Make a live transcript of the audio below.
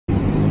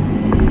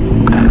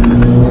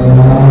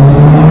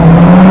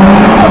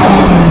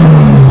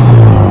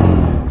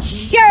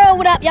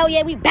up, yo?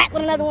 Yeah, we back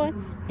with another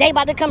one. They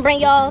about to come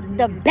bring y'all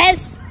the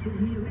best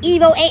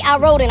Evo8 I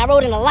rode in. I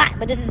rode in a lot,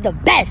 but this is the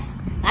best.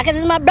 Not because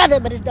it's my brother,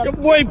 but it's the your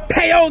boy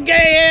Payo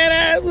gay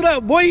ass. What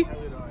up, boy?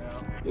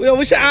 Yo,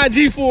 what's your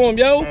IG for him,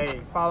 yo? Hey,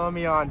 follow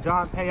me on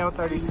John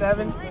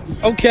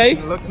Payo37. Okay.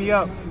 Look me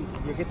up.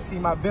 You'll get to see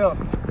my build.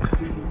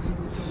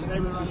 Today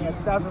we're running a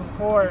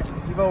 2004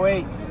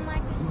 Evo8.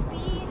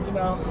 You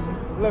know,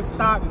 it looks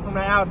stock from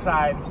the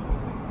outside.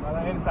 On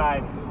the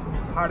inside,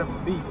 it's the heart of a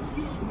beast.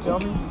 You feel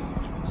me?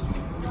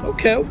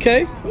 Okay.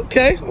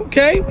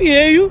 We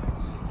hear you.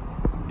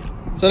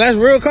 So that's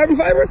real carbon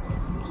fiber?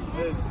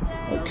 It is.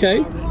 Okay.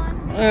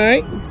 All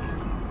right.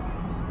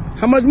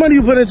 How much money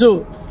you put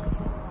into it?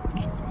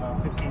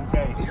 15K.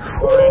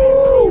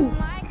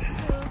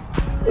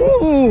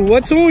 Ooh,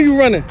 what tune you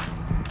running?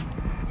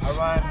 I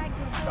run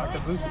Dr.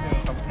 Boost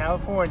from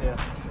California.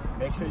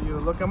 Make sure you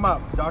look him up.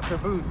 Dr.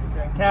 Boost if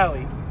you're in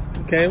Cali.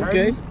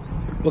 Okay.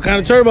 What kind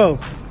of turbo?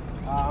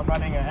 I'm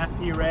running an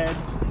FP Red.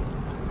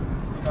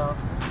 You know,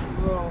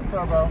 little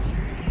turbo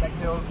that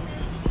kills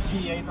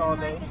V8s all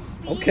day.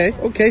 Okay.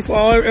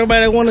 For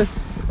everybody that wanna,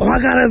 I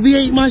got a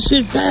V8, my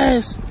shit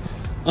fast.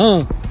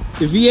 The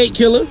V8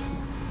 killer.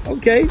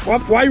 Okay.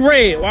 Why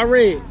red? Why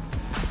red?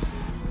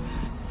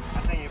 I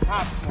think it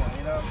pops more.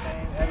 You know what I'm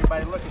saying?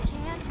 Everybody look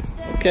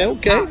at you.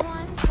 Okay.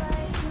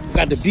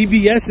 Got the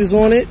BBS's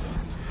on it.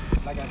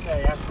 Like I said,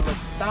 it has to look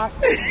stock.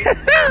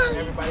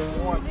 Everybody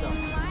wants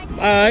something. All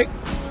right.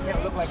 You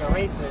can't look like a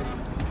racer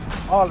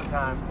all the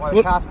time. Or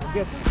the cops will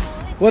get you.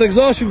 What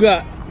exhaust you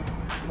got?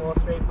 4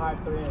 straight pipe,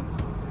 3-inch.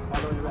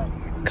 All the way back.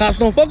 Cops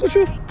don't fuck with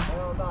you?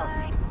 Hell no.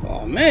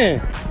 Oh man.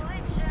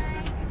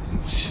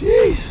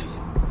 Jeez.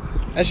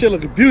 That shit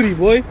look a beauty,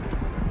 boy.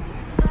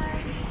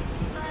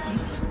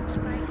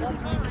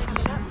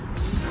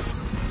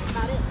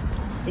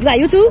 You got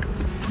YouTube?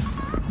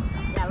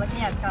 Yeah, look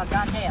me up. It's called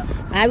John Payo.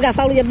 Alright, we gotta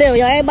follow your bill,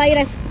 yo. Everybody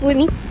that's with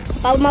me,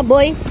 follow my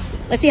boy.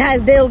 Let's see how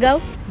his bill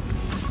go.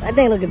 That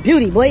thing look a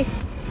beauty, boy.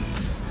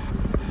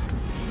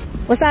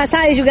 What size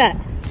tires you got?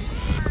 Stock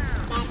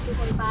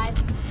 245.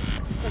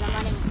 Because I'm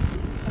running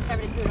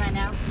conservative food right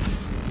now.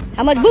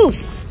 How much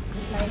boost?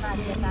 35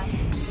 PSI.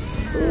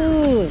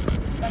 Ooh.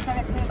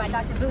 Conservative food by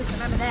Dr. Boost.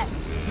 Remember that.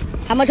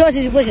 How much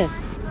horses you pushing?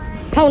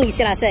 Ponies,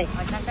 should I say?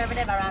 Like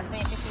conservative around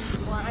 350 to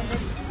 400.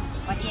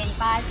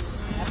 185.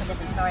 That's a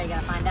different story. You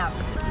gotta find out.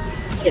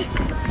 You gotta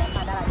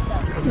find out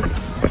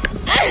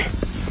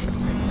yourself.